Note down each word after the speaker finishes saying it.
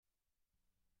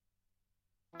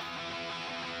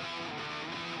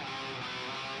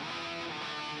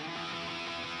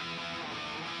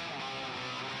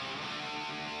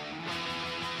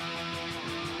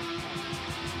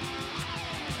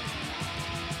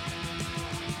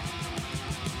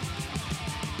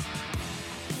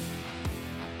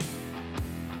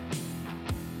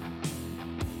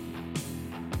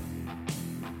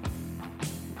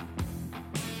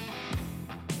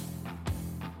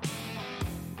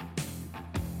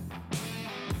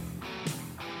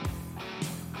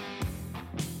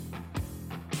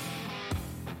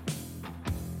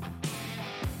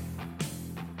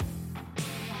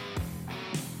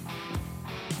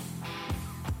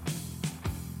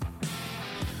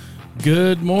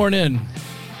Good morning.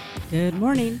 Good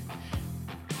morning.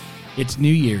 It's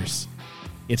New Year's.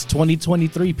 It's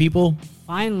 2023, people.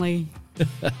 Finally.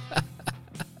 I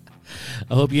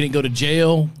hope you didn't go to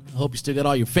jail. I hope you still got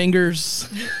all your fingers.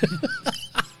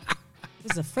 This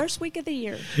is the first week of the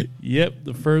year. Yep,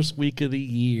 the first week of the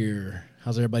year.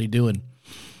 How's everybody doing?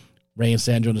 Ray and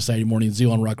Sandra on the Saturday Morning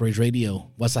Zoo on Rock Rage Radio.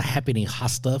 What's happening,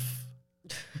 hot stuff?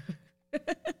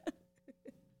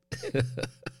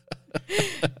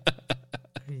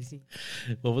 Crazy.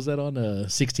 What was that on?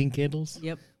 16 Candles?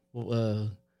 Yep.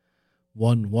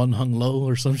 One hung low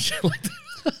or some shit like that.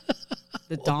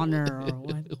 The Donner or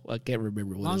what? I can't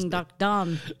remember what Long Duck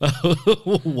Don.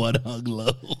 One hung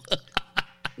low.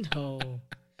 No.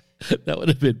 That would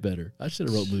have been better. I should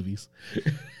have wrote movies.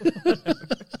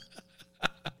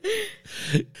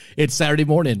 It's Saturday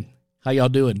morning. How y'all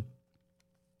doing?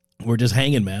 We're just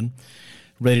hanging, man.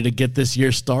 Ready to get this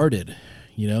year started,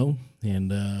 you know?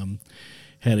 And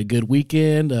had a good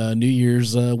weekend, New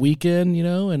Year's weekend, you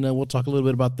know, and we'll talk a little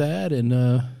bit about that.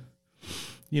 And,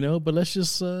 you know, but let's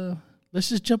just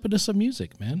jump into some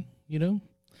music, man, you know,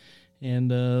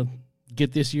 and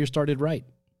get this year started right.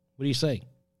 What do you say?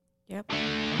 Yep.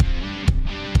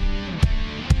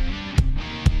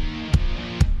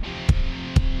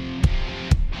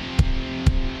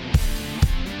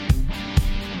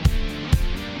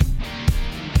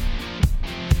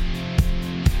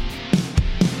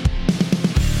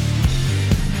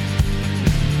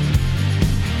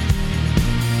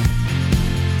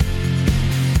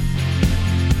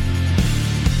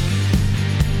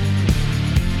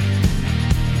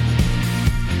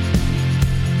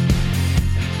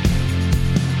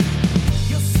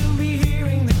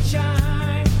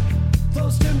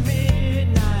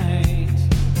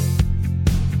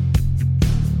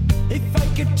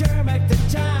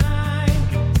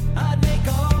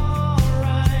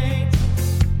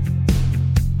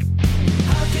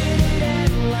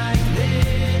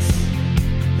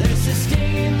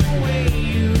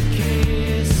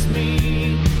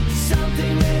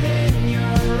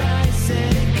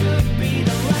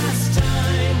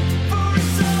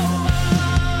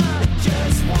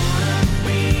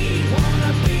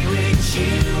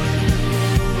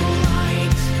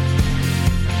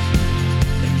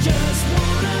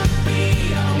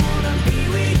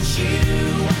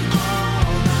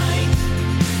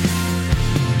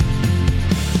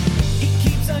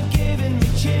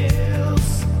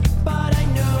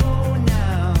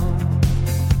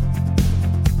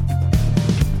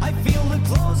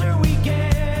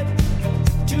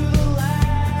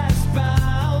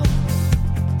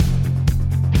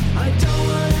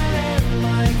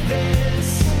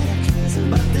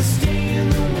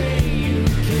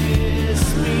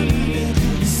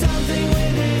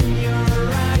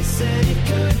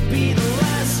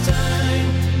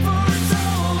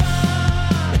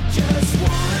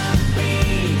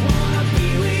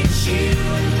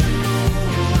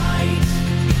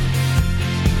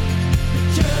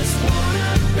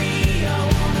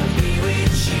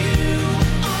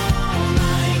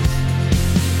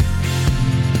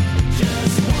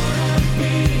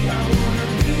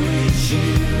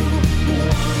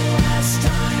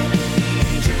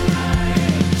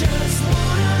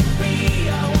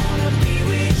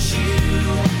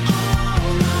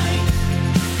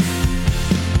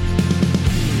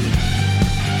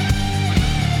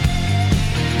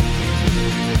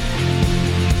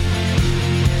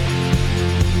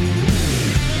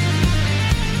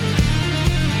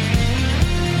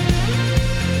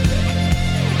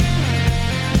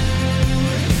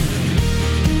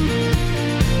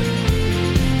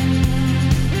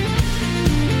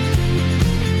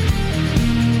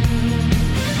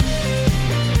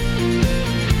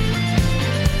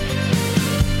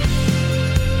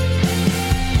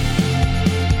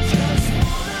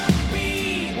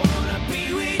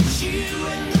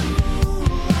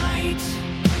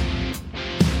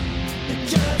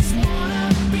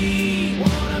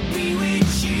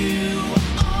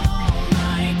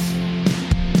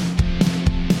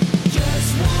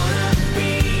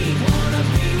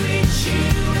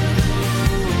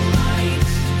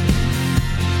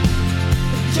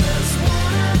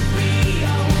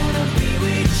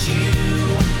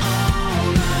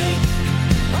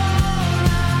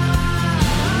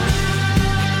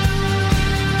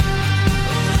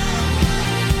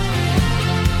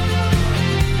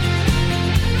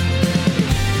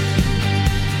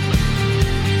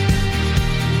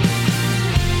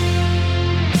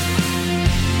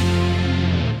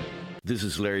 This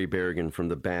is Larry Berrigan from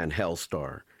the band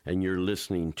Hellstar, and you're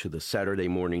listening to the Saturday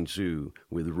Morning Zoo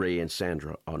with Ray and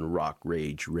Sandra on Rock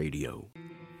Rage Radio.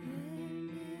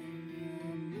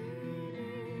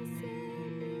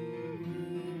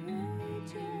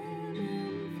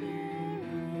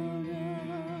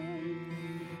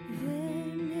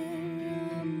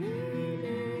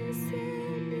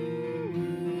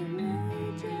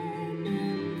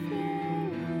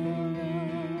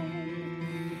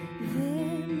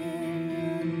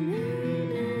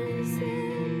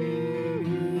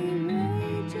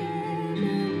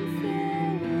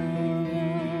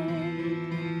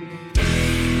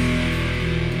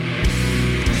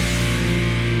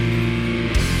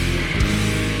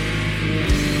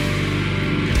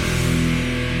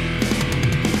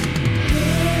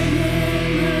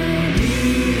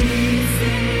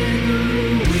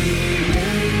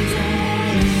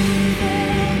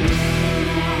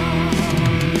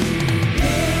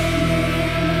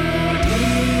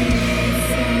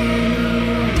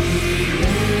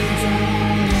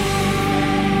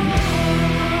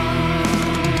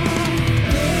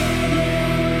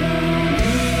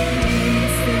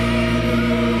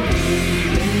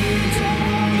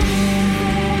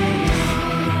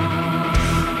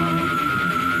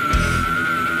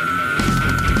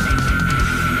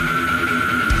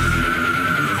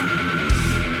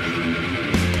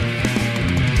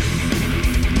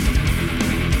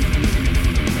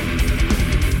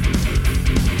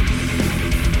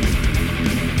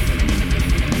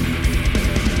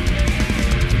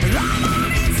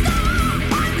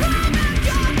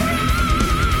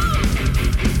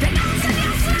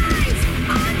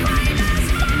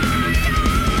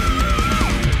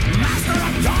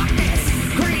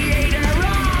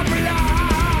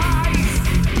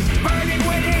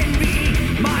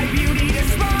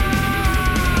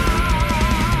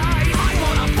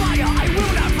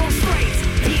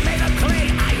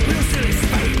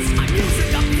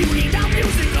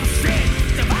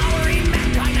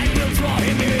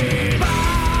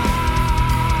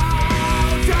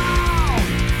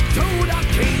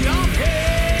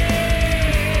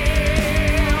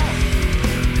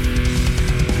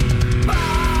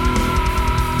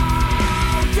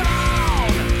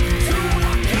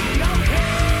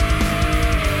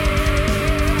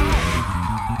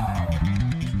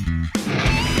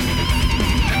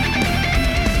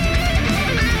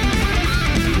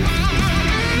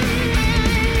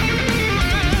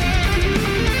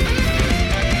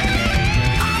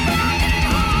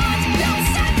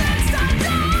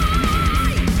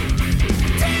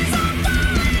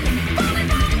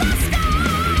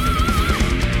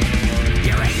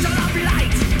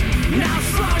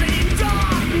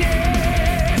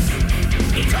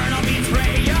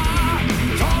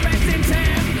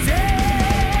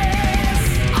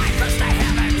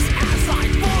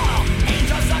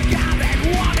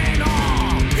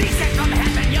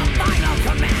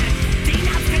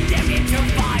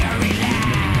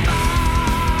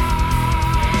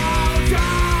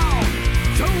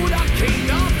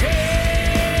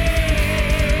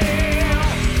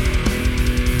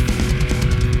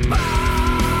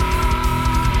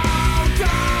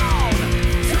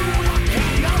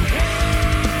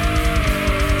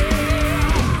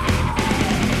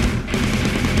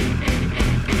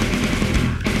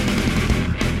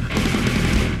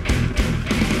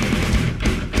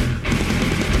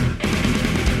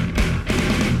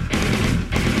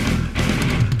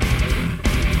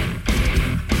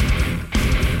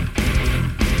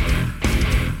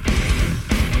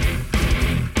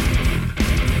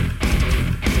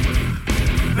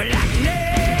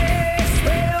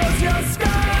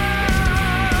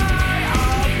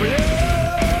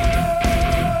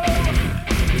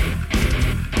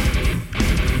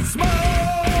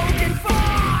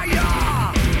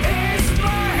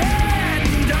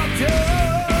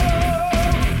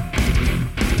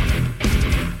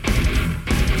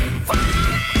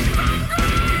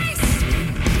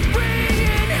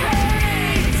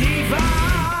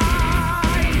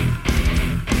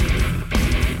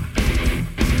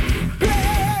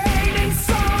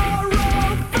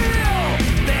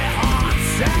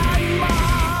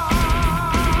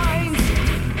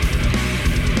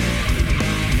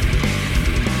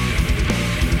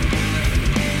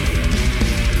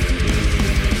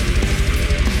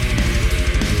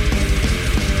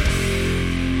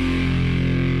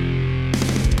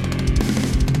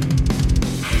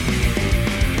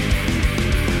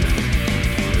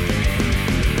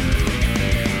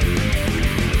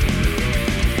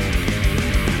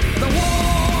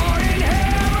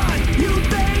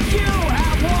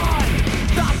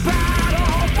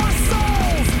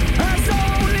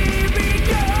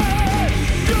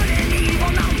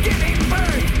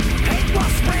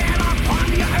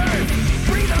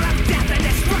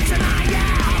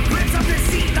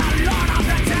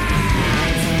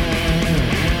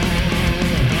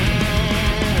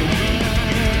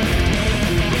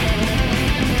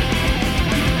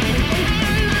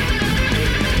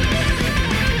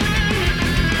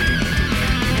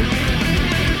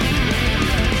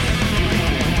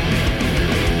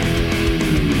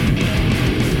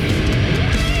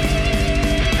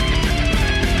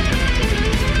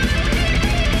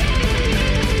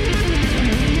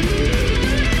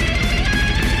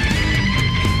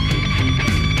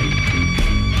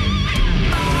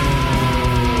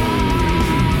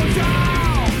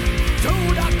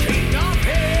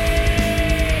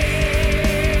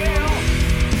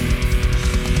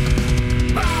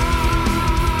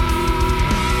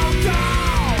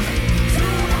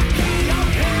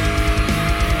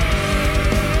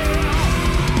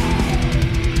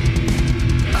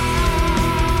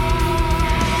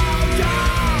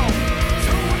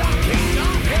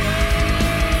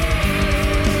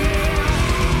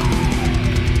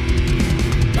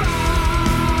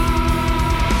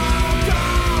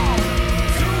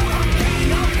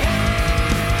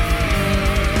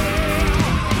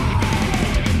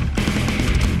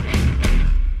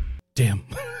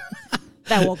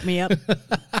 That woke me up.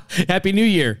 Happy New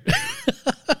Year.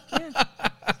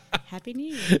 Happy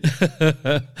New Year.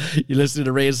 You're listening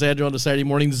to Ray and Sandra on the Saturday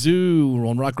Morning Zoo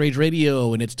on Rock Rage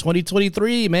Radio, and it's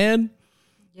 2023, man.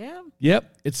 Yeah.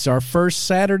 Yep, it's our first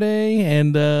Saturday,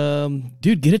 and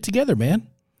dude, get it together, man.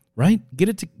 Right?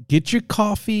 Get your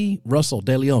coffee, Russell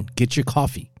De Leon. Get your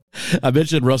coffee. I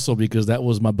mentioned Russell because that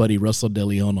was my buddy Russell De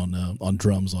Leon on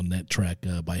drums on that track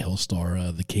by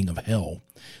Hellstar, The King of Hell,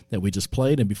 that we just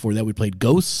played. And before that, we played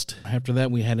Ghost. After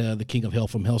that, we had The King of Hell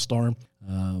from Hellstar.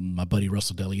 My buddy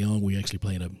Russell De Leon,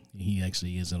 he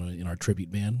actually is in our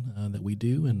tribute band that we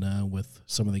do, and with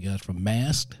some of the guys from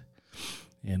Masked,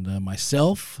 and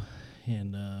myself,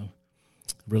 and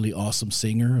really awesome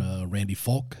singer Randy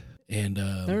Falk. And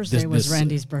Thursday was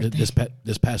Randy's birthday.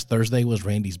 This past Thursday was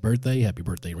Randy's birthday. Happy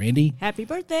birthday, Randy! Happy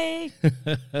birthday!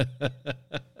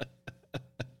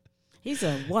 He's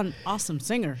one awesome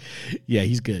singer. Yeah,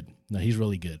 he's good. No, he's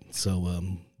really good. So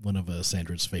one of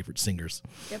Sandra's favorite singers.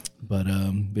 Yep. But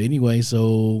anyway,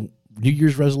 so New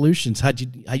Year's resolutions. How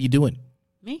you doing?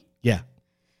 Me? Yeah.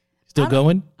 Still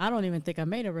going? I don't even think I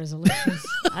made a resolution.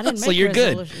 I didn't make So you're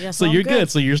good. Yeah, so I'm you're good.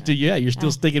 So you're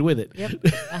still sticking with it. Yep.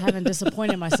 I haven't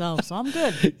disappointed myself, so I'm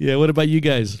good. Yeah. What about you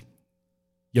guys?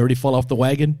 You already fall off the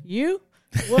wagon? You?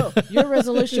 Well, your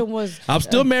resolution was... I'm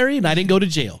still married and I didn't go to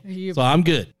jail. So I'm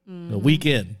good. A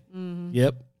weekend.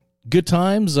 Yep. Good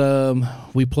times.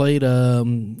 We played,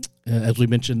 as we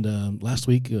mentioned last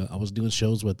week, I was doing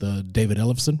shows with David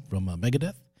Ellefson from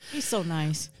Megadeth. He's so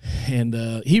nice. And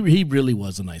he really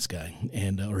was a nice guy,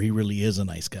 or he really is a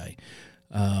nice guy.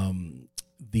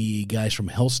 The guys from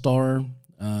Hellstar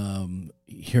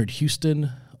here at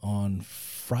Houston on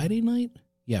Friday night.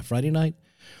 Yeah, Friday night.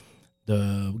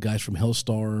 The guys from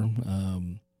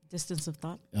Hellstar. Distance of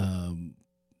Thought.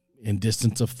 In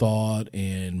Distance of Thought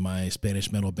and my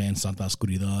Spanish metal band Santa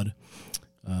Oscuridad.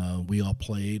 We all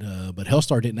played, but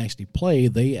Hellstar didn't actually play.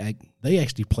 They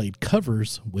actually played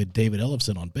covers with David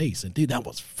Ellefson on bass, and dude, that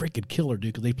was freaking killer,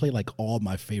 dude. Because they played like all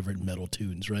my favorite metal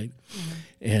tunes, right? Mm-hmm.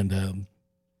 And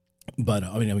but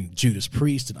I mean, Judas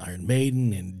Priest and Iron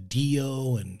Maiden and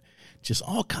Dio and just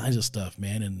all kinds of stuff,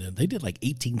 man. And they did like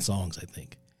 18 songs, I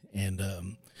think.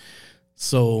 And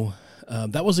so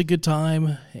that was a good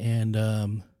time,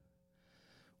 and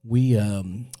we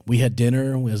had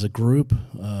dinner as a group,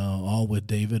 all with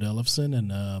David Ellefson,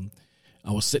 and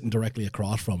I was sitting directly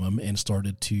across from him and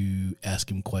started to ask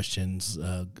him questions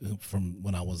from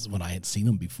when I had seen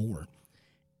him before,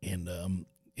 and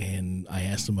I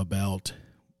asked him about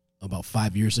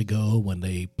 5 years ago when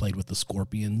they played with the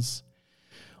Scorpions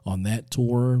on that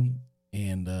tour.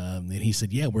 And he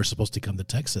said, yeah, we're supposed to come to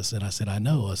Texas. And I said, I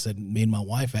know. I said, me and my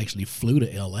wife actually flew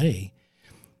to L.A.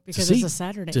 Because it's a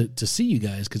Saturday. To see you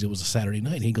guys because it was a Saturday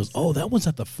night. And he goes, oh, that was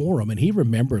at the Forum. And he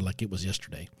remembered like it was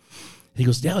yesterday. He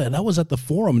goes, yeah, that was at the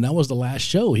Forum. And that was the last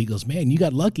show. He goes, man, you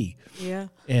got lucky. Yeah.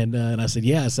 And I said,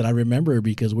 yeah. I said, I remember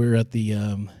because we were at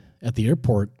the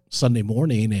airport Sunday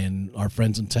morning, and our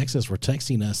friends in Texas were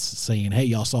texting us saying, hey,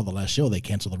 y'all saw the last show. They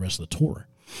canceled the rest of the tour.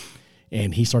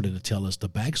 And he started to tell us the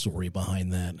backstory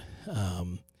behind that.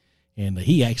 And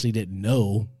he actually didn't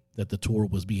know that the tour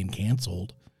was being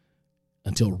canceled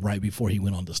until right before he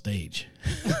went on the stage.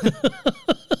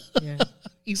 Yeah.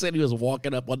 He said he was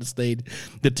walking up on the stage.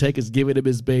 The tech is giving him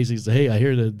his bass. He said, hey, I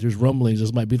hear that there's rumblings.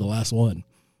 This might be the last one.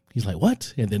 He's like,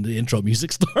 what? And then the intro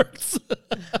music starts.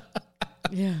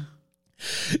 Yeah.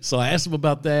 So I asked him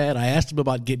about that. I asked him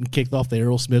about getting kicked off the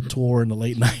Aerosmith tour in the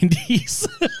late 90s.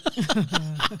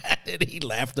 And he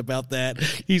laughed about that.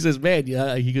 He says, man,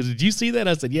 yeah. He goes, did you see that?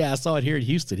 I said, yeah, I saw it here in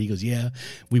Houston. He goes, yeah,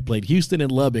 we played Houston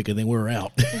and Lubbock, and then we were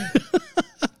out.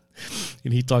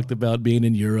 And he talked about being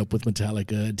in Europe with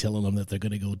Metallica and telling them that they're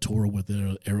going to go tour with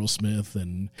Aerosmith.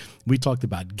 And we talked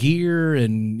about gear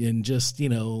and just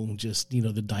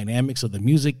the dynamics of the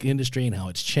music industry and how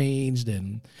it's changed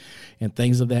and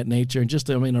things of that nature. And just,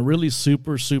 I mean, a really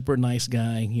super, super nice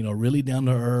guy, really down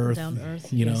to earth. Down to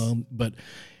earth, yes. But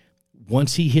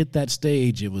once he hit that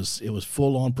stage, it was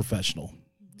full on professional,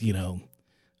 he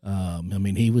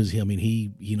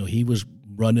was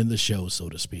running the show, so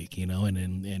to speak,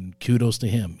 and kudos to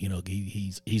him.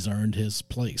 He's earned his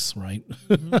place, right?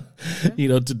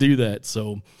 Mm-hmm. To do that.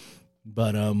 So,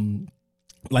 but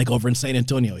like over in San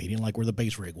Antonio, he didn't like where the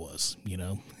bass rig was,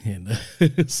 and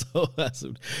so I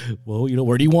said, well,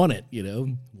 where do you want it?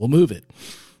 We'll move it.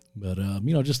 But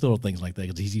just little things like that,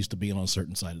 because he's used to being on a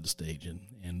certain side of the stage, and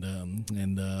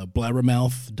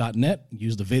blabbermouth.net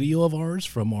used a video of ours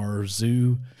from our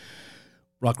Zoo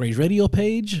Rock Rage Radio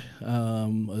page,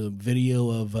 a video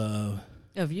of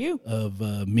Of you? Of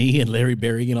me and Larry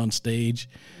Berrigan on stage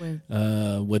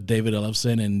with David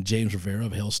Ellefson and James Rivera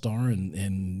of Hellstar.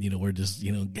 And we're just,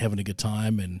 having a good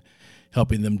time and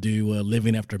helping them do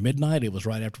Living After Midnight. It was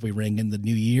right after we rang in the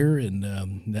new year, and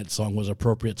that song was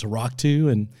appropriate to rock to.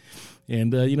 And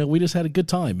we just had a good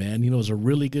time, man. It was a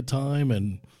really good time.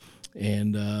 And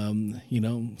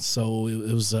so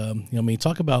it was,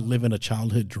 talk about living a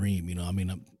childhood dream,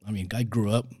 I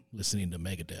grew up listening to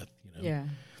Megadeth, Yeah.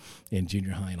 in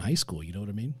junior high and high school, you know what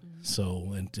I mean? Mm-hmm.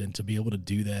 So, and to be able to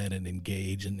do that and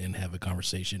engage and have a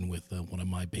conversation with one of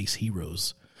my bass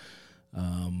heroes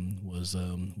was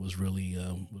really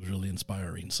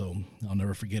inspiring. So I'll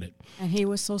never forget it. And he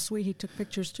was so sweet. He took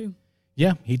pictures too.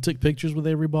 Yeah, he took pictures with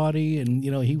everybody, and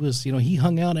he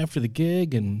hung out after the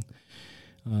gig, and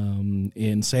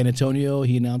in San Antonio,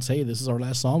 he announced, "Hey, this is our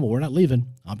last song, but we're not leaving.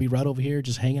 I'll be right over here,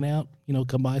 just hanging out.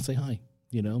 Come by and say hi."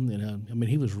 And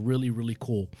he was really, really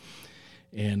cool.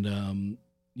 And,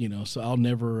 so I'll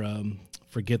never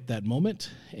forget that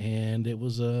moment. And it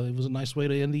was a nice way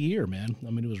to end the year, man.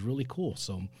 It was really cool.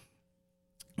 So,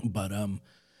 but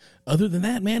other than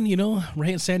that, man,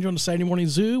 Ray and Sandra on the Saturday Morning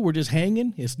Zoo, we're just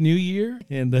hanging. It's New Year,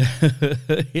 and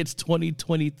it's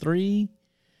 2023,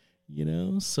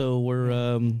 so we're...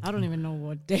 I don't even know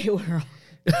what day we're on.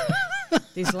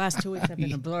 These last 2 weeks have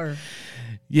been a blur.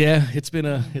 Yeah, it's been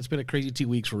a crazy 2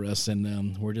 weeks for us,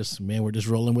 and we're just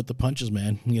rolling with the punches,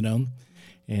 man.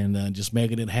 And just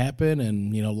making it happen,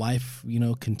 and life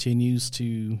continues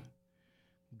to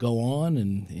go on,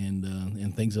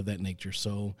 and things of that nature.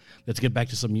 So let's get back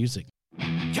to some music.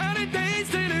 Counting days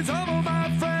till it's over,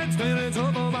 my friends, till it's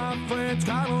over, my friends,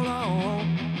 come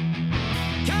along.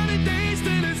 Counting days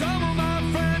till it's over,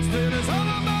 my friends, till it's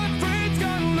over, my friends,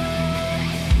 come along.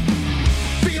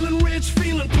 Feeling rich,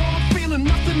 feeling poor, feeling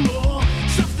nothing more.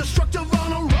 Self-destructive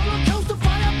on a roller coaster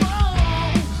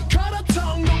fireball. Cut her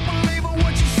tongue, don't believe her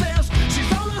when she says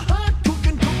she's on a hot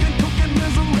cooking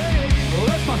misery.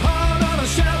 Left my heart on a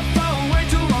shelf for way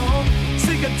too long.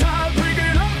 Sick and tired,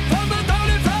 bringing up from the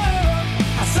dirty floor.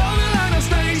 I saw the line of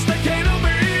snakes that came to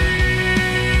me.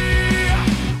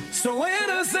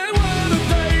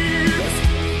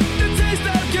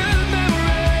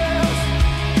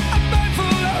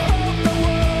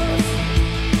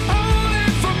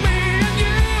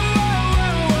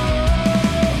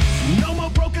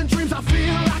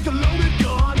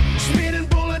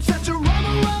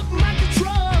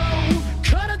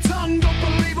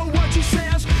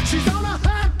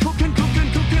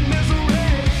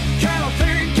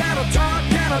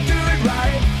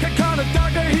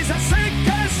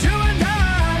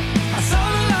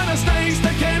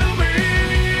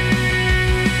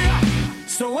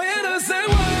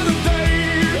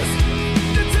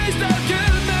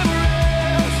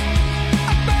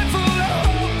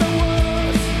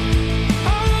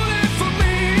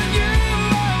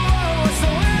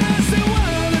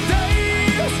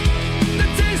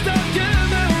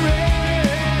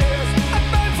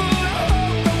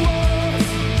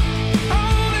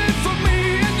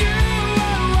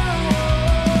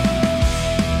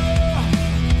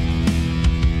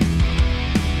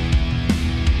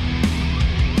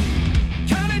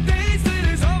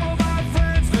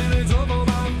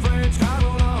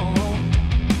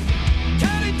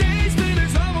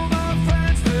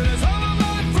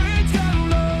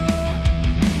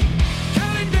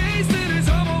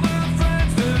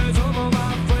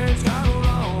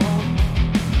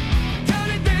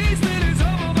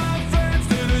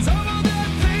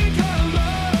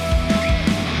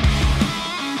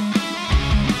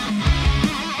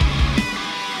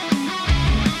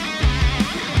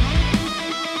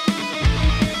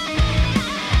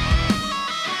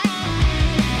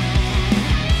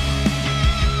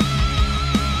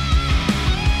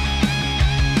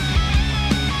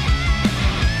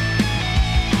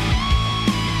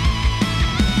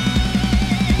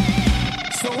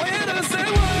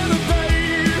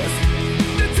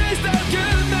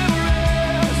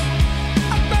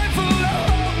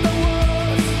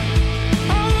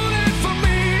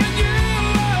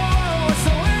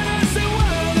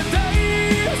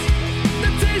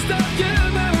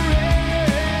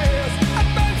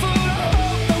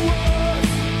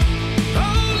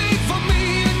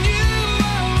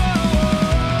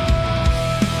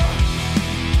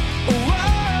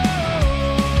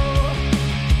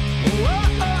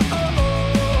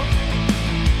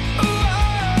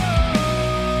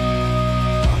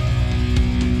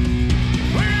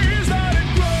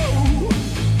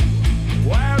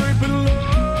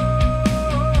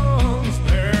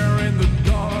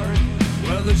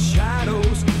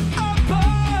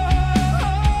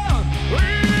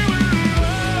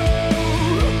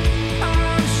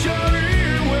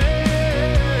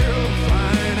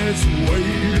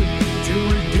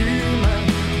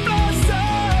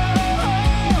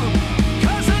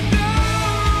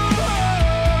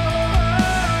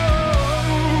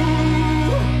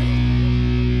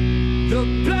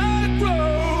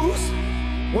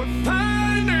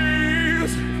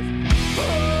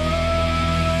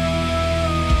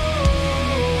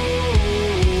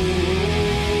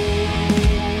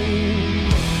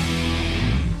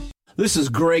 This is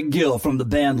Greg Gill from the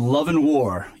band Love and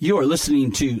War. You are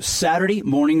listening to Saturday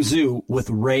Morning Zoo with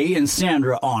Ray and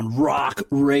Sandra on Rock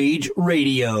Rage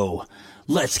Radio.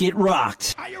 Let's get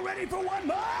rocked. Are you ready for one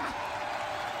more?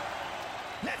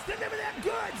 Let's deliver them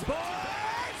goods, boys!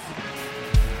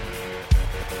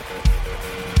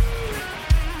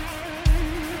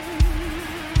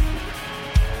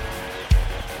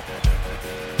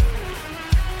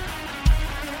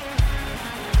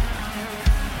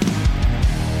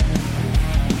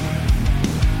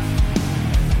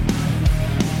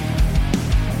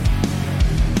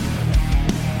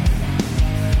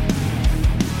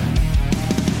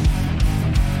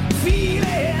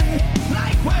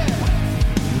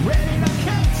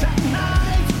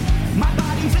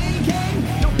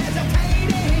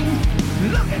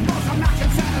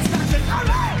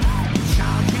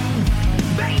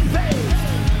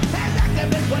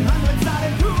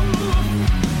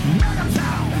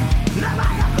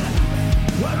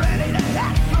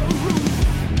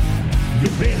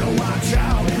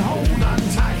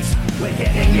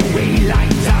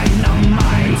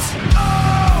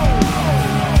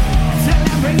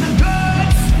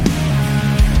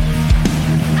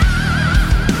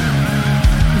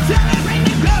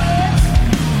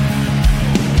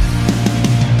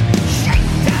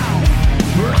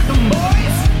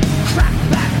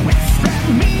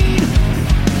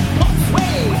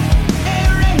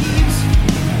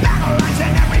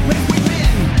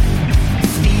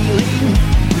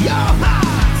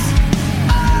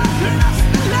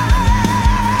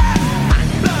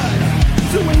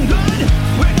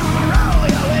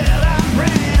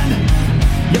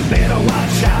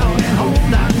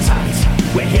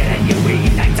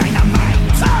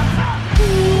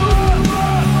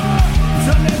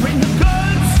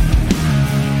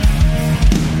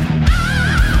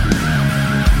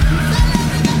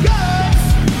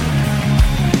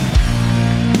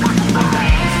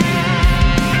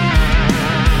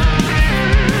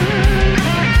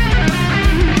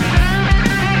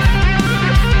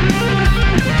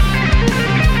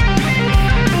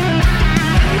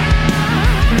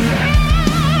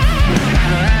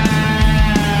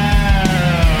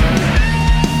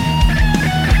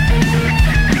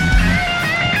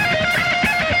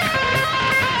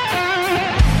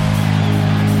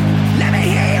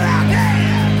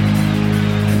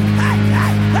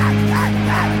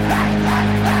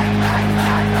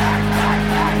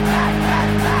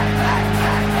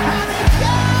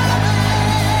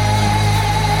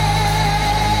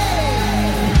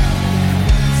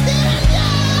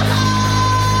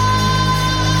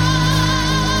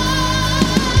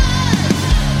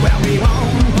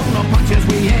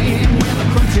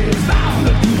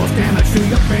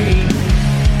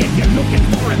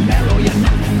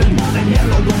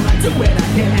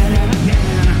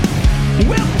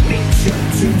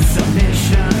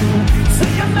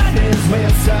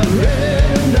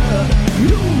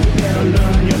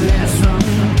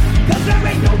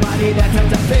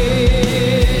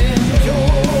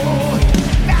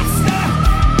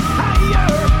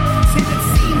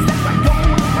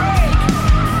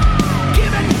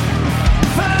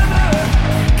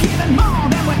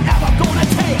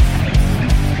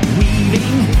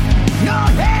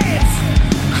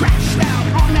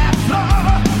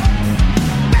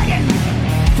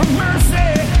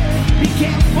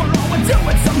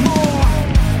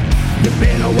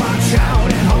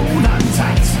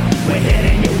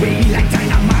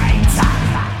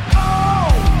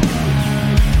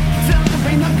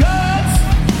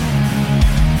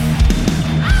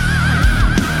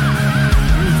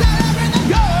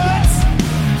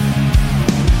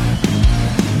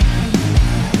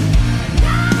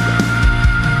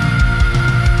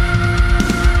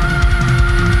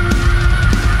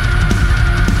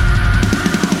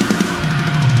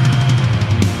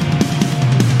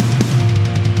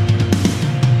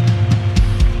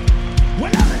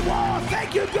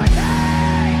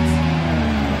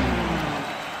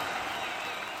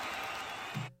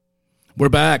 We're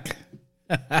back.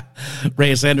 Ray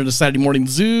and Sandra, the Saturday Morning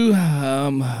Zoo. That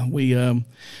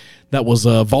was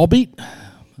Volbeat.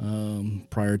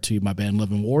 Prior to my band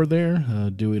Love and War there,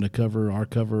 doing our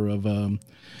cover of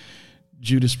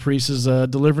Judas Priest's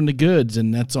 "Delivering the Goods,"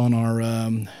 and that's on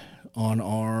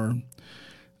our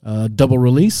double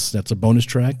release. That's a bonus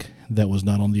track that was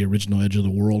not on the original Edge of the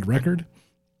World record.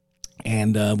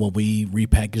 And when we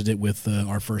repackaged it with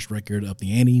our first record, Up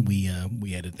the Ante, we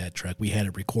added that track. We had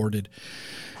it recorded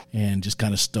and just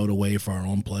kind of stowed away for our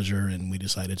own pleasure, and we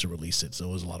decided to release it. So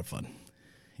it was a lot of fun.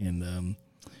 And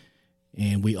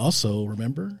we also,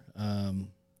 remember,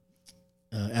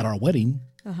 at our wedding,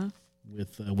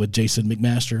 with Jason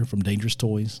McMaster from Dangerous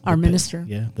Toys. Our minister.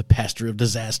 Yeah, the pastor of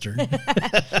disaster.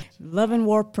 Love and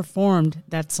War performed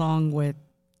that song with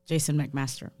Jason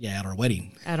McMaster Yeah, at our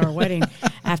wedding. at our wedding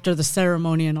after the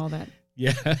ceremony and all that.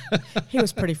 Yeah. He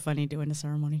was pretty funny doing the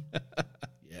ceremony.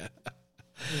 Yeah.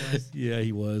 Yeah,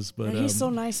 he was. But And he's so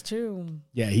nice too.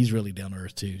 yeah, he's really down to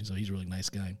earth too. So he's a really nice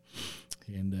guy.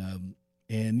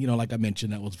 And like I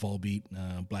mentioned, that was Volbeat,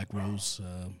 Black Rose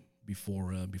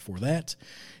before that.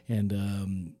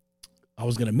 And I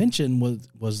was going to mention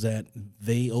was that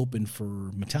they opened for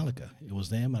Metallica. It was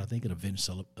them, and I think an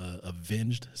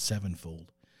Avenged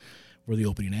Sevenfold were the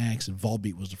opening acts, and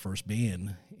Volbeat was the first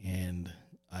band. And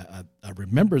I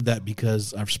remembered that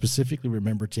because I specifically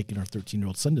remember taking our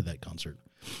 13-year-old son to that concert.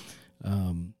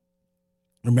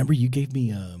 Remember you gave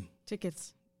me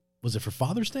Tickets. was it for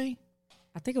Father's Day?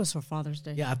 I think it was for Father's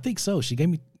Day. Yeah, I think so. She gave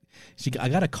me I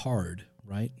got a card,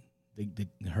 right?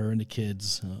 Her and the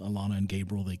kids, Alana and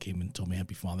Gabriel, they came and told me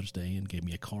Happy Father's Day and gave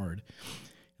me a card.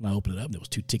 And I opened it up, and there was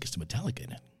 2 tickets to Metallica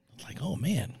in it. I was like, oh,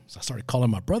 man. So I started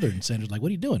calling my brother, and Sandra's like, what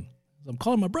are you doing? I'm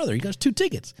calling my brother. He got 2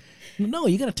 tickets. No,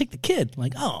 you got to take the kid. I'm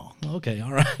like, oh, okay,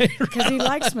 all right. Because he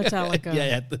likes Metallica.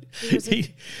 Yeah,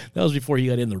 that was before he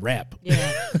got in the rap.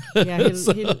 Yeah.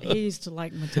 He used to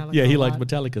like Metallica. Yeah, he a liked lot.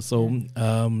 Metallica. So,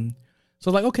 so I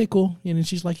was like, okay, cool. And then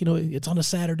she's like, it's on a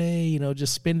Saturday,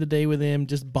 just spend the day with him,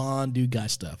 just bond, do guy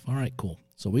stuff. All right, cool.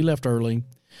 So we left early,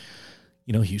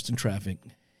 Houston traffic,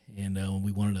 and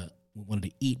we wanted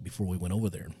to eat before we went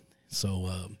over there. So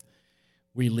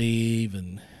we leave,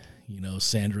 and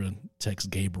Sandra texts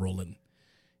Gabriel, and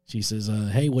she says,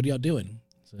 "Hey, what are y'all doing?"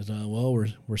 Says, "Well,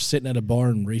 we're sitting at a bar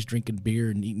and Ray's drinking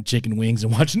beer and eating chicken wings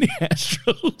and watching the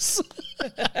Astros."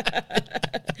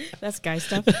 That's guy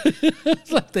stuff.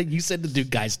 It's like that you said to do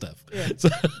guy stuff. Yeah. So,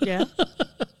 Yeah.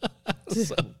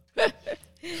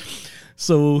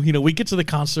 so we get to the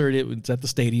concert. It's at the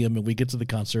stadium, and we get to the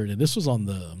concert, and this was on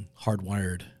the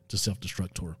Hardwired to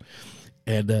Self-Destruct tour,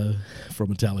 and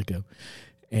from Metallica,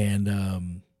 and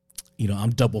I'm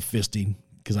double fisting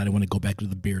because I didn't want to go back to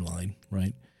the beer line,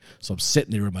 right? So I'm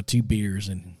sitting there with my 2 beers,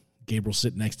 and Gabriel's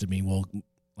sitting next to me. Well,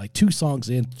 like 2 or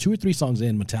 3 songs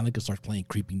in, Metallica starts playing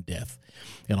Creeping Death.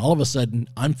 And all of a sudden,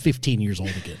 I'm 15 years old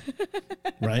again,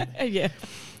 right? Yeah.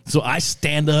 So I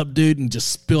stand up, dude, and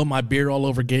just spill my beer all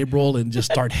over Gabriel and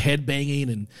just start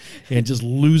headbanging and just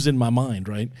losing my mind,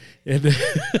 right? And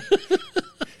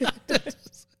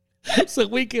so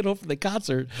we get home from the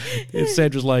concert, and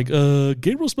Sandra's like,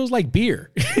 Gabriel smells like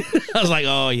beer. I was like,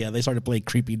 oh, yeah, they started playing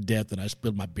Creeping Death, and I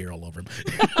spilled my beer all over him.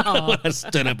 I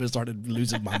stood up and started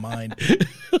losing my mind.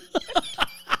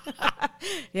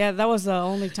 Yeah, that was the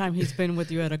only time he's been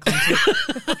with you at a concert.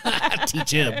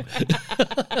 Teach him.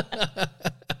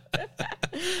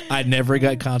 I never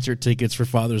got concert tickets for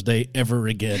Father's Day ever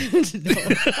again.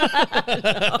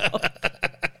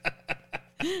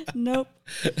 Nope.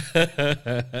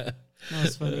 That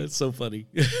was funny. It's so funny.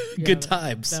 Good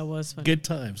times. That was funny. Good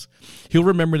times. He'll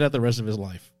remember that the rest of his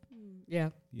life. Yeah.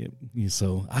 Yeah.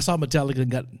 So I saw Metallica and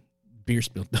got beer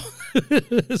spilled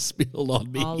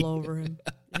on me. All over him.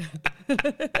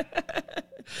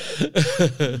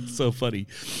 So funny.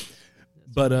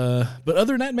 But other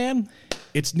than that, man,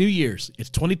 it's New Year's. It's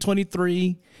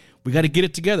 2023. We got to get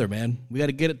it together, man. We got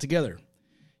to get it together.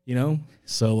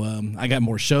 So I got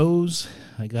more shows.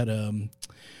 I got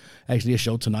actually a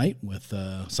show tonight with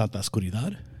Santa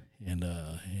Oscuridad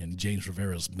and James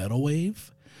Rivera's Metal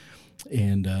Wave,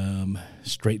 and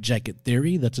Straight Jacket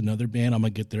Theory. That's another band. I'm gonna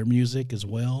get their music as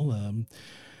well.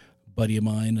 Buddy of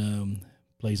mine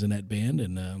plays in that band,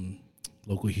 and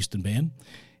local Houston band.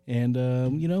 And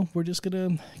we're just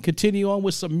gonna continue on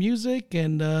with some music,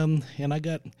 and I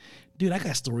got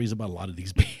stories about a lot of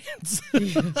these bands.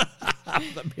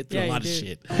 I've been through a lot of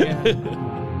shit. Yeah.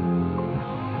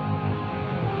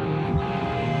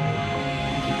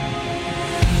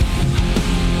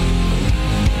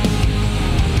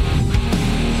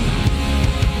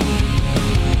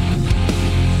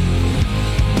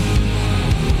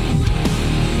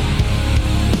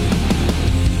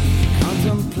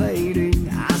 Contemplating,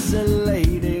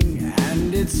 isolating,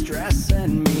 and it's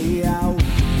stressing me out.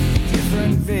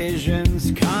 Different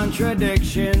visions,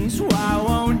 contradictions. Why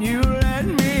won't you let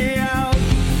me out?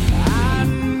 I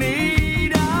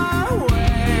need a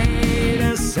way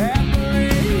to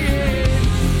separate,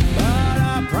 but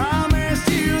I promise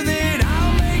you that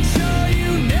I'll make sure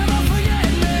you never forget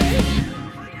me.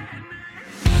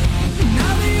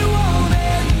 Now that you want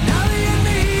it, now that you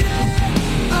need it,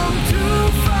 I'm too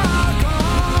far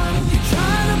gone. You're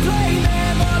trying to play me,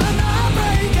 but I'm not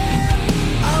breaking.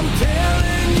 I'm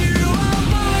telling you I'm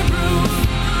my proof.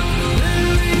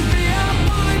 Believe me, I'm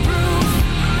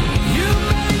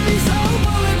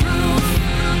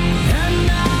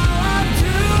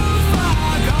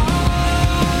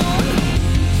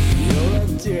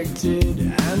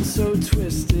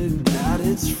twisted that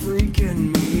it's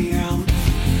freaking me out.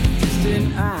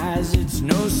 Distant eyes, it's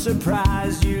no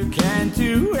surprise you can't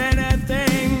do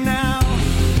anything now.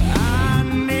 I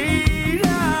need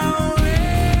a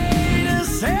way to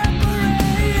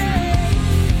separate,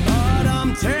 but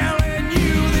I'm telling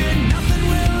you that nothing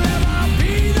will ever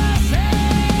be the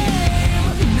same.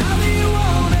 Now that you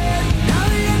want it, now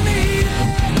that you need it,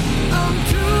 I'm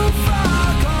too far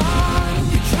gone.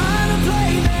 You're trying to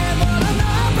play there, but I'm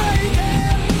not breaking.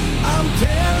 I'm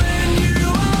telling you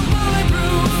I'm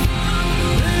bulletproof.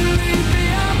 Believe me,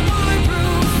 I'm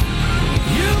bulletproof.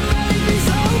 You made me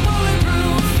so bulletproof.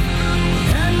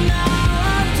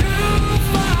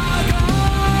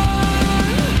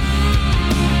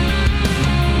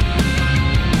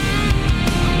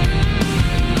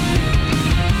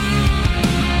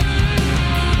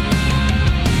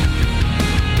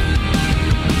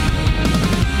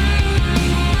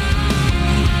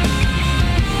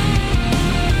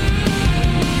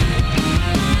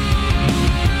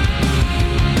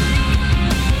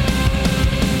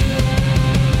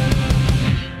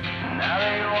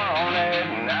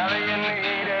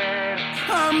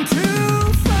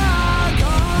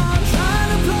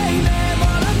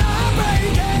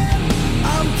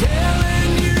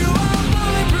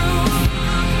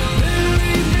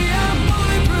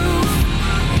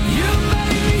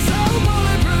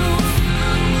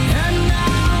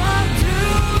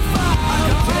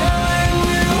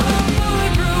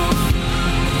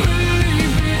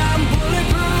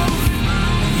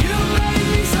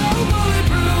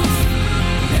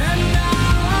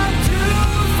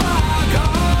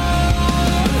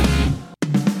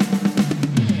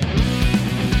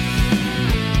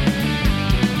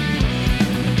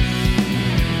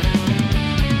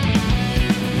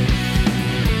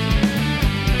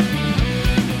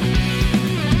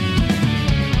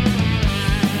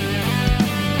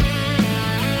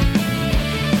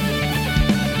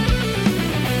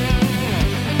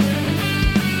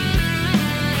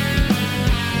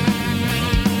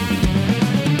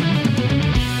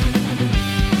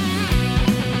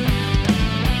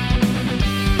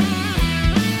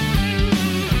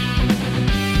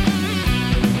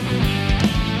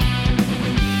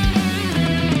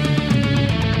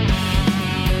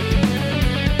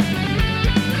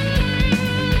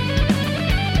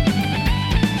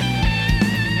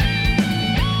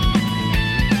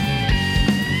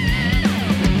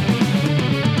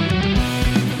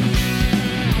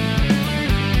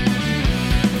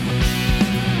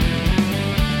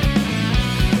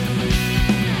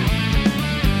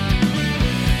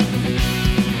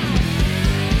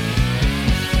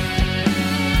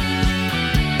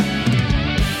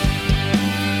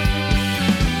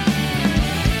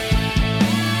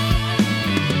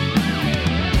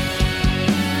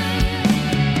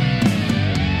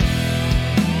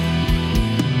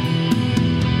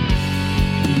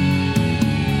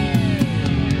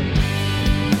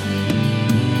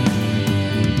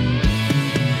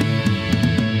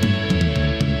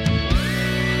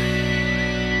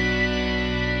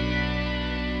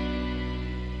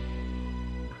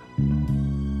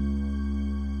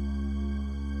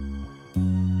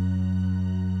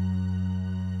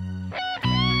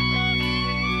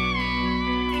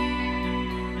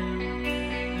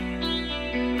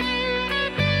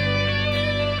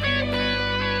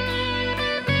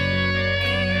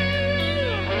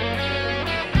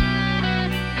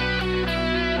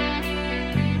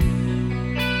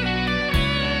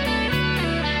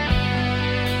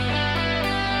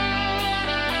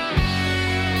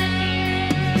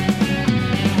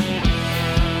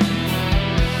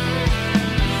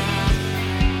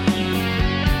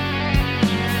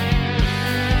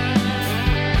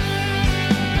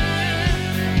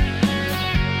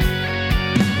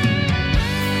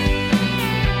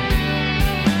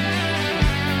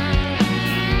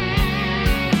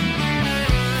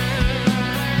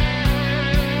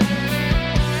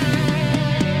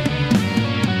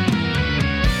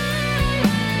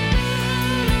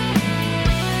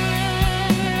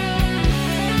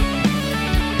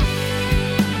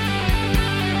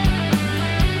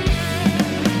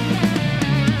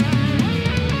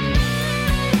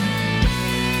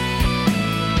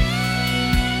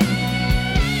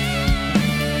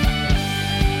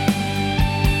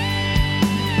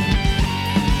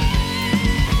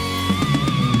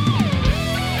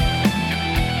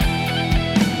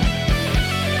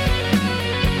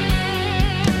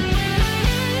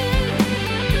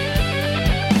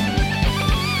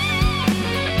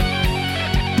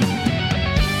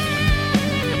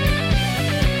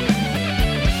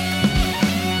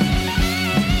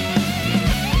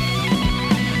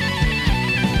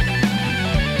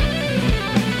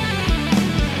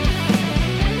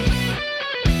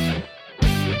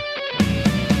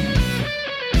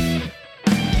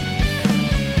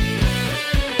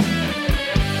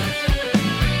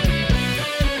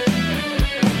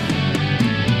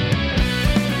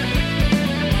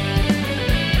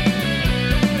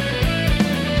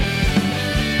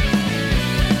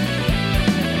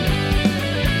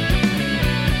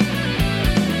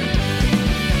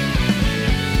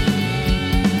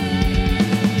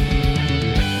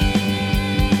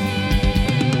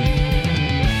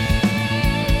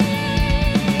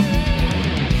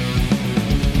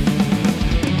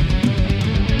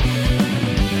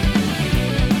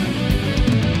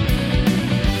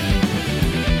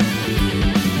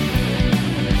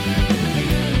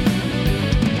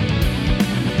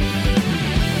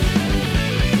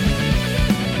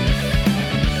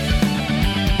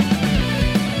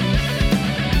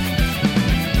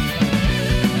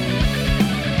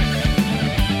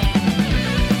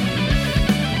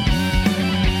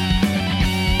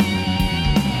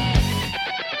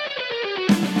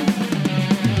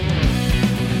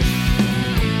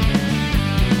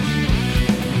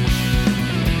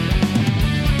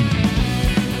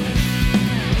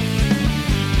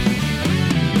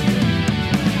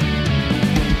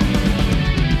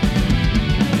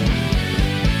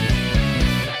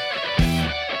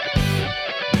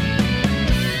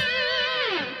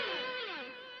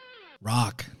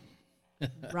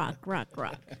 Rock, rock,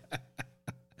 rock.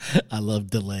 I love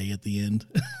delay at the end.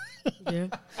 Yeah.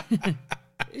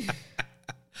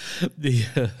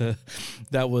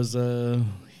 That was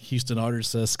Houston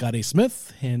artist Scott A.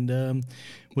 Smith, and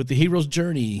with the Hero's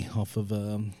Journey off of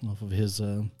his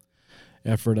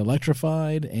effort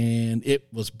Electrified, and it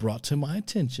was brought to my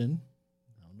attention.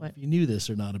 I don't know What? if you knew this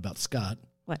or not about Scott.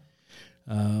 What?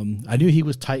 I knew he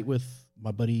was tight with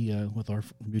my buddy, with our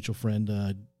mutual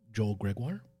friend Joel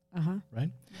Gregoire,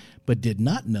 right? But did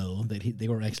not know that they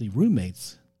were actually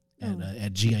roommates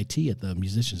at GIT at the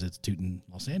Musicians Institute in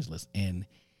Los Angeles, and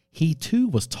he too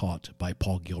was taught by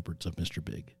Paul Gilbert of Mr.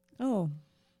 Big. Oh,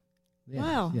 Yeah.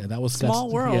 wow. Yeah, that was Small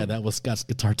Scott's, world. Yeah, that was Scott's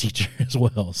guitar teacher as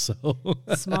well. So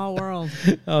small world.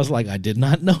 I was like, I did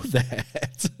not know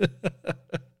that.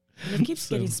 And it keeps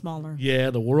getting smaller. Yeah,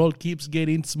 the world keeps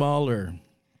getting smaller.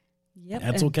 Yep.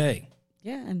 That's and- okay.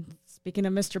 Yeah, and speaking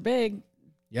of Mr. Big,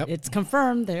 Yep. it's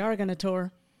confirmed they are going to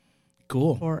tour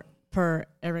Cool. per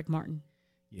Eric Martin.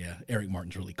 Yeah, Eric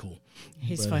Martin's really cool.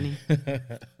 He's funny.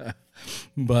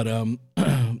 But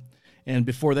and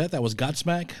before that was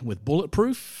Godsmack with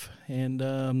Bulletproof, and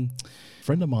a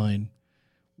friend of mine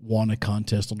won a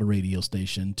contest on the radio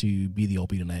station to be the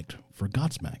opening act for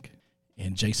Godsmack.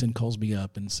 And Jason calls me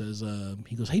up and says,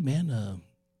 he goes, "Hey man,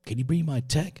 can you bring my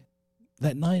tech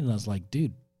that night?" And I was like,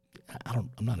 "Dude, I'm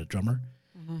not a drummer."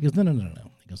 He goes, No.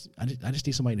 He goes, I just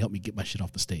need somebody to help me get my shit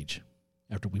off the stage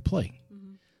after we play.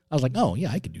 I was like, "Oh yeah,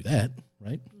 I could do that,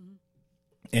 right?"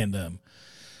 And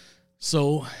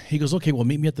so he goes, "Okay, well,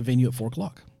 meet me at the venue at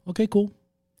 4:00. Okay, cool.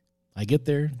 I get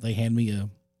there. They hand me a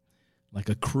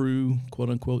crew, quote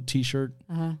unquote, T-shirt,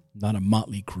 not a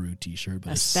Motley Crue T-shirt,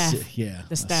 but A staff.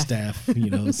 The staff. staff,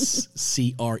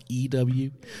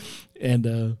 CREW,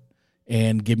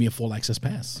 and give me a full access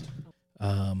pass.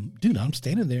 Dude, I'm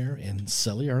standing there, and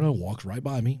Celiarno walks right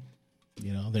by me.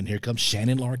 Then here comes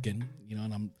Shannon Larkin.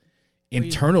 And I'm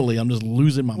internally, I'm just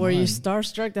losing my Were mind. you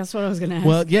starstruck? That's what I was going to ask.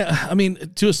 Well, yeah, I mean,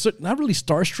 to a certain, not really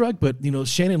starstruck, but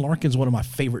Shannon Larkin's one of my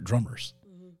favorite drummers.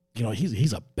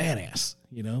 He's a badass.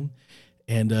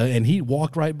 And he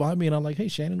walked right by me, and I'm like, "Hey,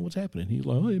 Shannon, what's happening?" He's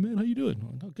like, "Hey, man, how you doing?"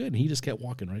 I'm like, "Oh, good." And he just kept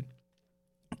walking, right?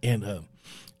 And I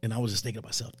was just thinking to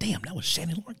myself, "Damn, that was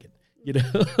Shannon Larkin."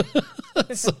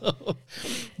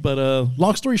 But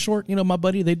long story short, my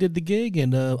buddy, they did the gig,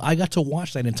 and I got to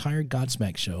watch that entire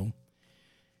Godsmack show,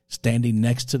 standing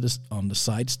next to this on the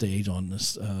side stage on the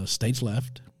stage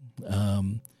left,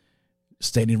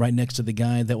 standing right next to the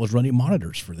guy that was running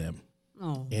monitors for them.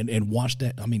 Oh. And watch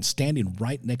that. I mean, standing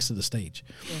right next to the stage.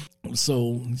 Yeah.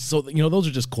 So those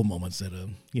are just cool moments that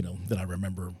that I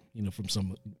remember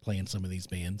from playing some of these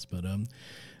bands.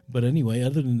 But anyway,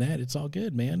 other than that, it's all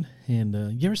good, man. And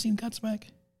you ever seen Godsmack?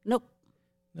 Nope.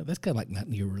 No, that's kind of like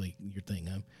not your thing,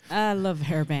 huh? I love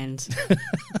hair bands.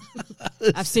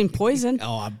 I've seen Poison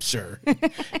Oh, I'm sure.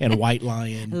 And White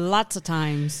Lion. lots of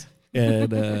times.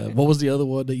 And what was the other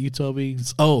one that you told me?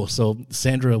 Oh, so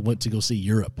Sandra went to go see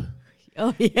Europe.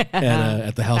 Oh, yeah.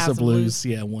 At the House of Blues,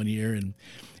 yeah, one year, and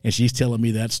she's telling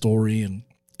me that story,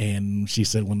 and she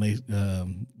said when they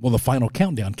the final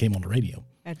countdown came on the radio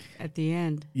At the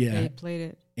end, Yeah. they played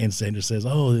it. and Sandra says,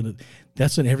 "Oh,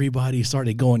 that's when everybody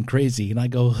started going crazy," and I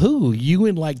go, "Who? You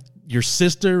and like your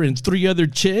sister and 3 other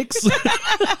chicks?"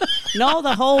 No,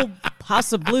 the whole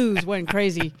House of Blues went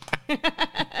crazy.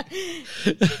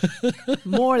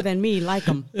 More than me like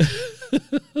them.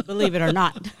 Believe it or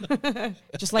not.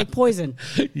 Just like Poison.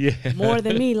 Yeah, More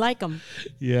than me like them.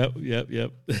 Yep.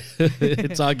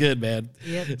 It's all good, man.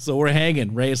 Yep. So we're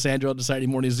hanging. Ray and Sandra on the Saturday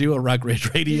Morning Zoo on Rock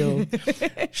Ridge Radio.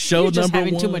 Show You're just number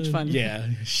having one. too much fun. Yeah,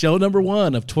 show number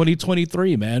 1 of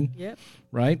 2023, man. Yep.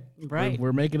 Right? Right.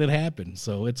 We're making it happen.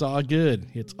 So it's all good.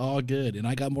 It's all good. And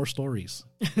I got more stories.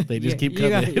 They just keep you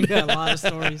coming. got a lot of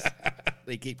stories.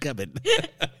 They keep coming. Yeah,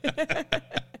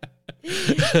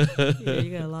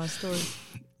 you got a lot of stories.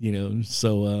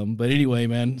 So, but anyway,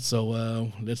 man.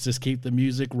 So let's just keep the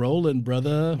music rolling,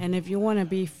 brother. And if you want to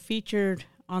be featured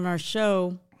on our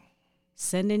show,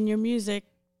 send in your music.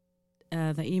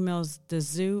 The email is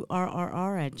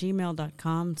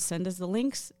thezooRRR@gmail.com. Send us the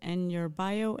links and your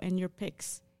bio and your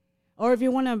pics. Or if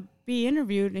you want to be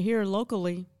interviewed here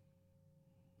locally,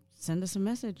 send us a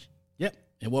message. Yep.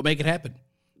 And we'll make it happen.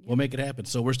 We'll make it happen.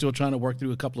 So we're still trying to work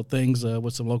through a couple of things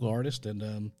with some local artists.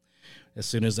 And as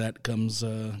soon as that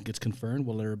gets confirmed,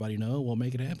 we'll let everybody know. We'll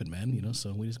make it happen, man.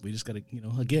 So we just got to,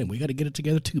 again, we got to get it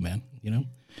together too, man.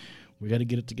 We got to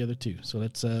get it together too. So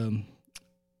let's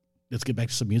get back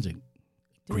to some music.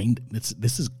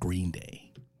 This is Green Day.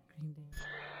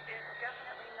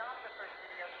 Definitely not the first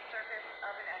video surface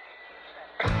of an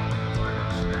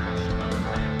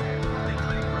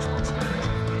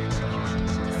execution.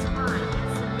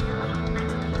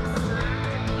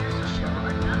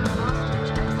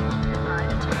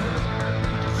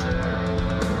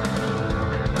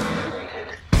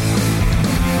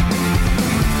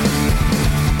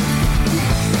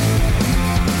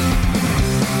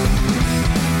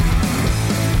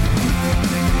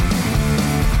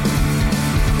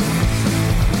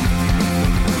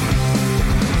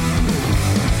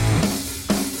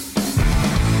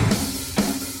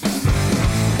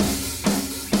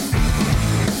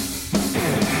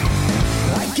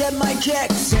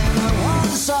 kicks and I wanna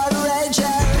start raging.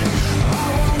 I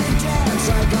wanna dance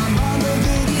like I'm on the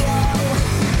video.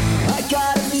 I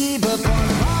got a fever for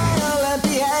violent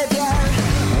behavior.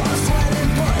 I'm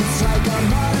sweating bullets like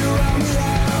I'm on a Romeo.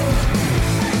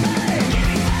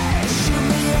 Shoot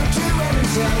me up to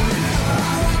anything.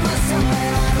 I want my summer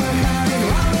on a mountain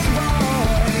lonely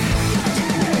boy.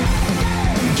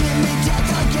 Give me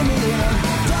death or give me love.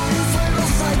 Daddy's little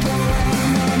psycho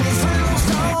and mommy's little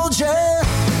soldier.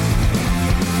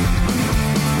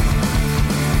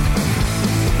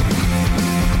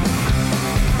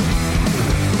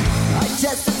 I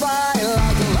testify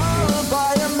like a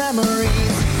lullaby of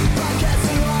memories.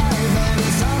 Broadcasting live and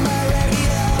it's on my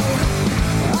radio.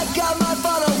 I got my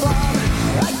photo bomb,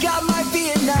 I got my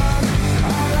Vietnam.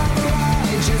 I'll have a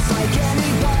ride just like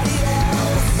anybody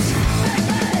else.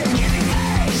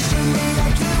 Shoot me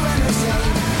up to Anderson.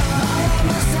 I am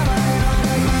a summer on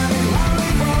a mountain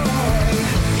lonely boy.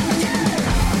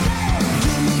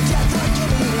 Give me death or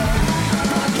give me love.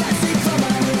 Broadcasting from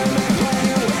my room and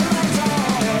playing with my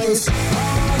toys. I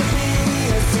wanna be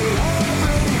a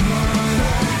celebrity mama,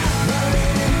 a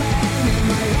leading man in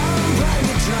my own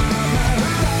private drama.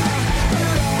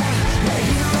 The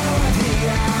hero of the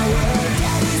hour,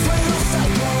 daddy's little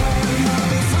psycho and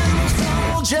mommy's little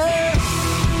soldier.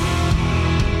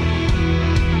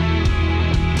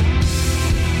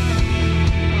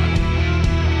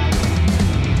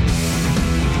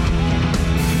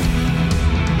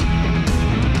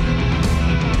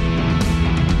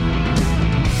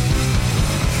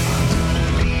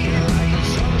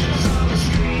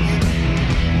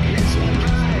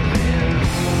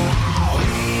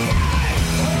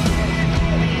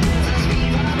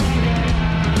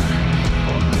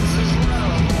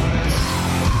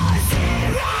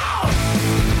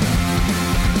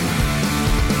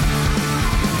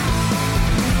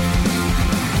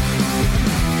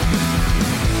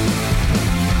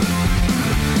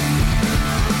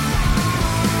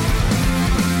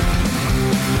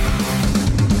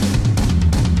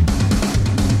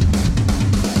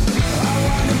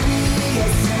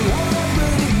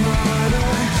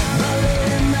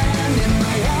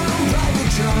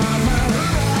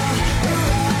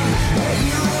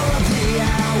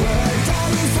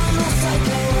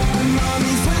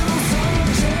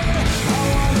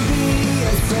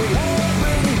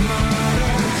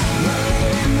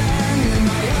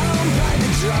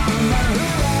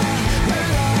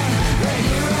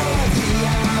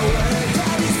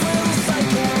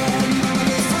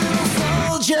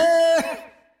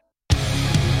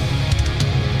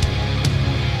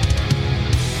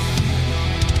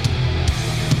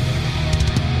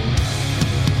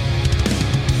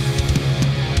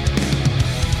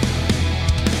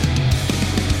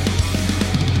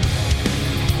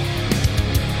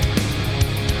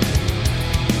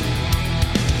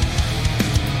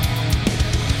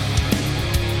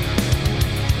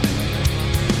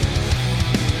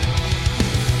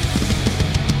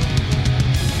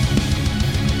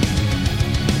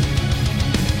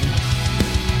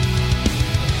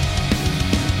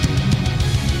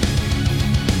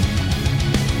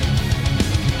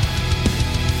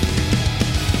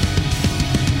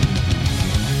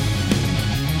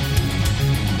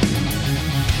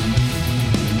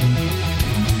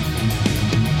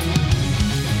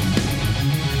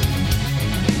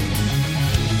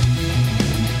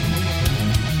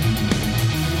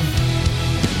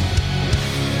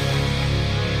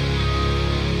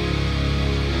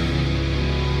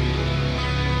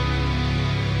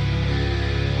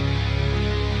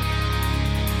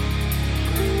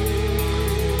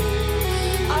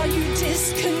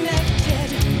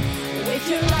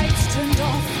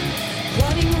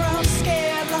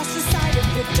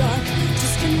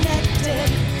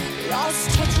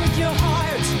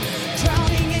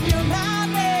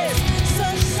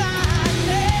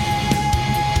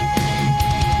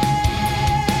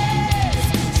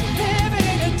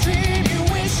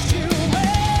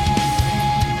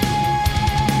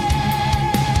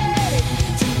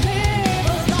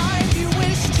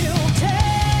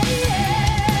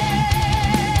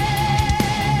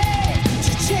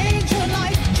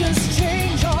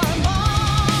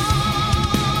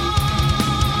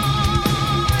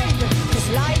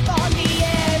 Life on the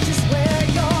edge is where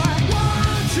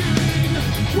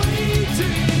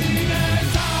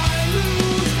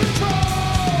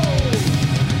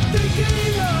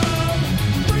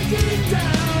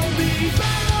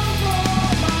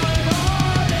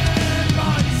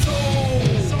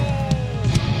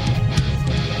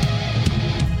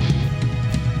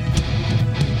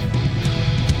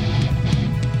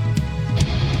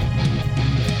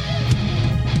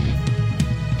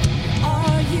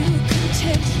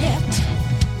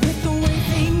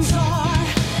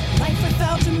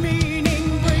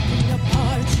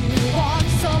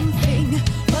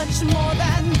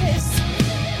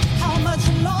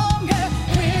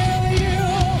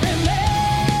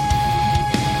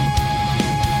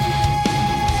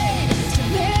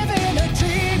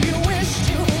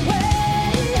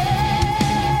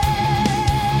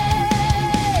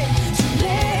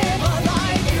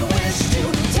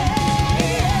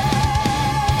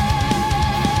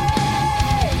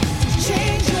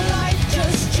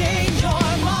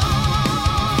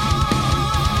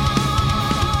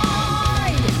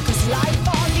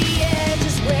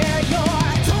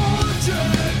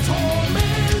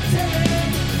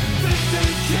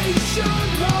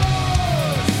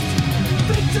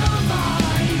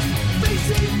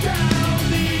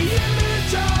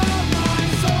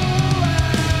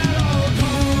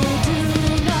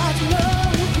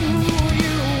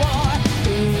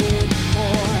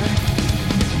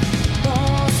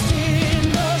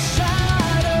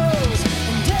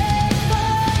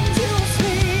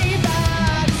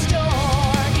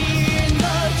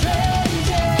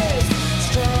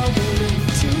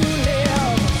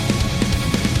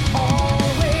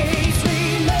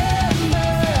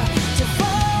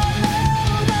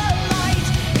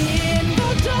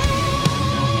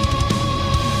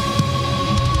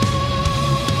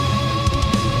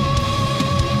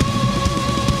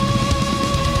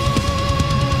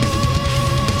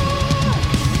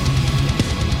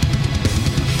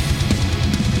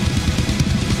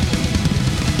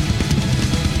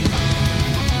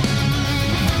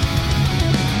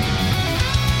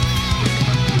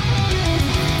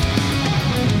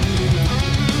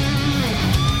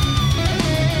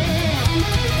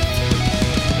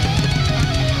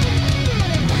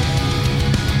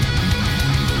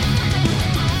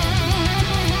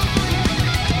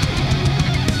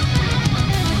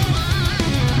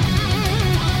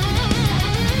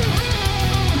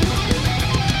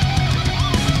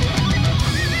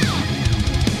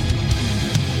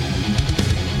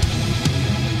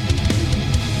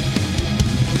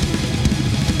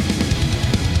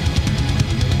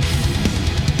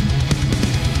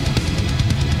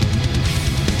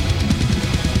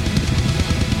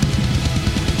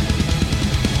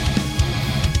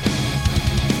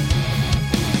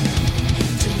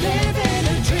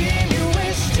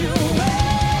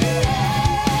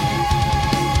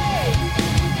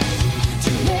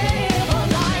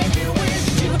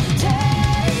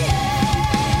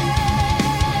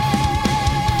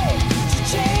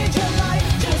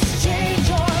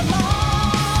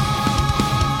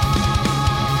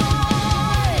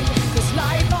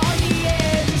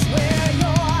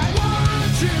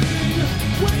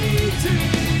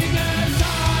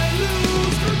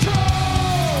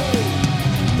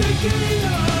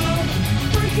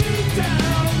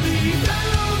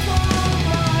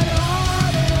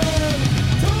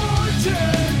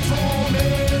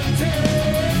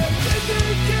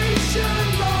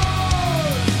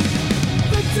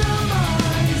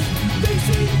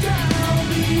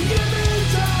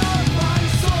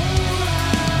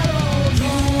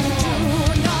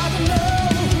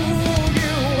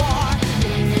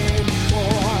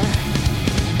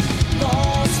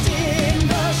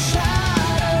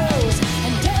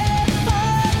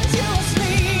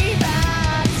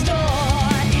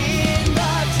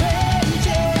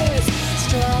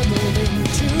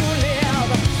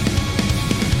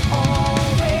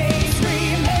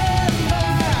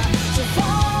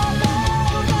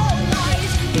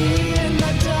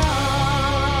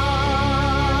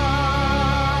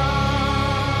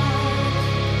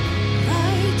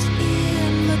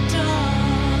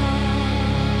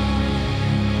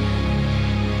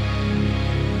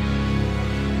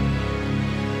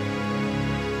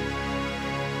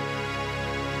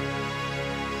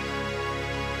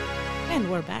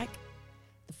we're back.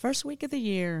 The first week of the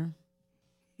year.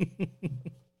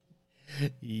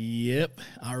 Yep.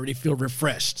 I already feel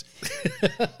refreshed.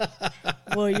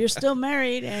 Well, you're still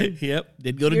married. And Yep.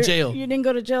 Didn't go to jail. You didn't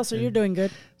go to jail, so you're doing good.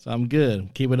 So I'm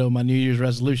good. Keeping up my New Year's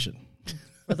resolution.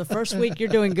 For the first week, you're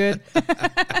doing good.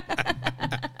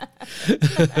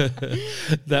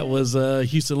 That was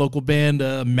Houston local band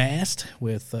Mast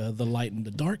with The Light in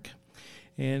the Dark.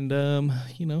 And,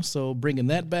 so bringing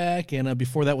that back. And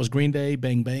before that was Green Day,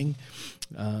 Bang Bang.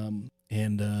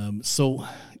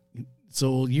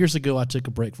 So years ago, I took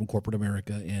a break from corporate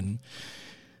America, and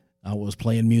I was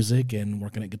playing music and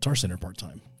working at Guitar Center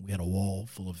part-time. We had a wall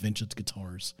full of vintage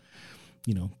guitars,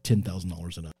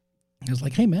 $10,000 and up. I was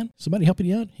like, hey, man, somebody helping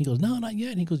you out? He goes, no, not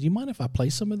yet. And he goes, you mind if I play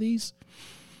some of these?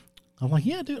 I'm like,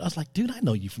 yeah, dude. I was like, dude, I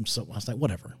know you from something. I was like,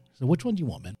 whatever. So which one do you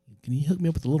want, man? Can you hook me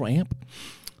up with a little amp?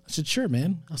 I said, sure,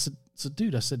 man. I said,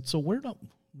 dude, so where do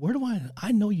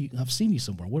I know you? I've seen you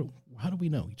somewhere. How do we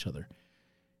know each other?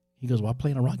 He goes, well, I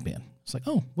play in a rock band. It's like,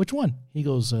 oh, which one? He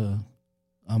goes,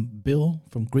 I'm Bill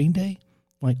from Green Day.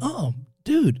 I'm like, oh,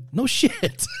 dude, no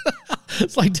shit.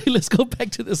 It's like, dude, let's go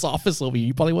back to this office over here.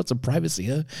 You probably want some privacy,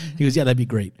 huh? He goes, yeah, that'd be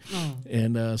great. Oh.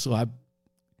 And so I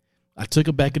took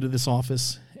him back into this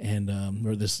office and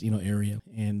or this area,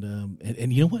 and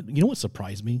you know what? You know what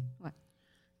surprised me? What?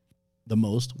 The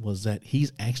most was that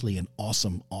he's actually an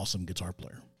awesome guitar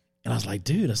player. And I was like,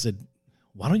 dude, I said,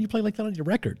 why don't you play like that on your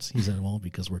records? He said, well,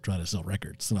 because we're trying to sell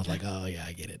records. And I was like, oh, yeah,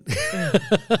 I get it.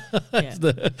 It's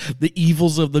the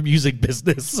evils of the music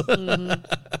business. Mm-hmm.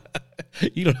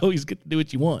 You don't always get to do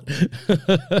what you want.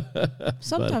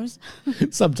 Sometimes.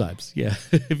 Sometimes, yeah.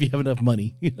 If you have enough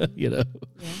money, Yeah.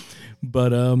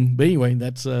 But anyway,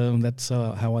 that's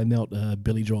how I met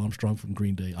Billy Joe Armstrong from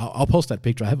Green Day. I'll post that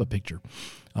picture. I have a picture.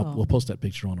 We'll post that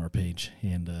picture on our page,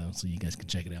 and so you guys can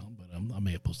check it out. But I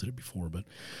may have posted it before, but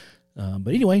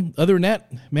anyway, other than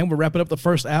that, man, we're wrapping up the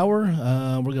first hour.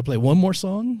 We're going to play one more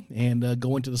song and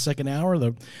go into the second hour,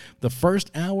 the first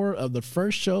hour of the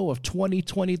first show of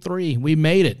 2023. We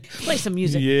made it. Play some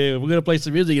music. Yeah, we're going to play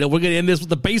some music. We're going to end this with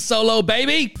the bass solo,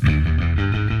 baby.